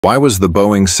Why was the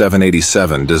Boeing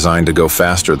 787 designed to go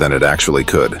faster than it actually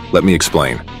could? Let me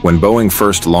explain. When Boeing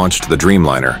first launched the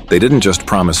Dreamliner, they didn't just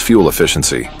promise fuel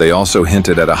efficiency, they also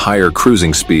hinted at a higher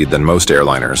cruising speed than most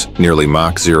airliners, nearly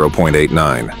Mach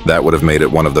 0.89. That would have made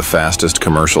it one of the fastest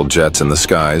commercial jets in the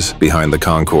skies, behind the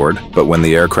Concorde, but when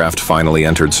the aircraft finally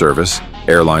entered service,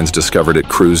 airlines discovered it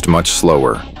cruised much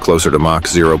slower, closer to Mach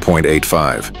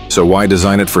 0.85. So why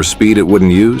design it for speed it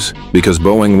wouldn't use? Because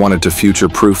Boeing wanted to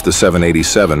future-proof the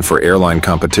 787 for airline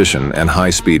competition and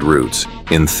high-speed routes.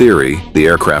 In theory, the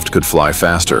aircraft could fly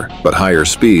faster, but higher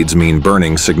speeds mean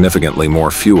burning significantly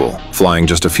more fuel. Flying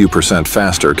just a few percent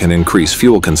faster can increase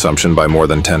fuel consumption by more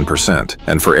than 10%.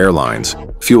 And for airlines,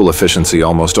 fuel efficiency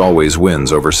almost always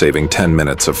wins over saving 10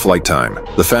 minutes of flight time.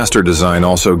 The faster design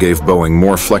also gave Boeing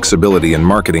more flexibility in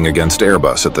marketing against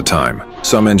Airbus at the time.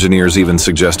 Some engineers even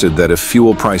suggested that if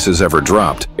fuel prices ever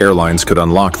dropped, airlines could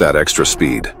unlock that extra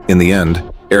speed. In the end,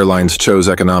 airlines chose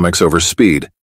economics over speed,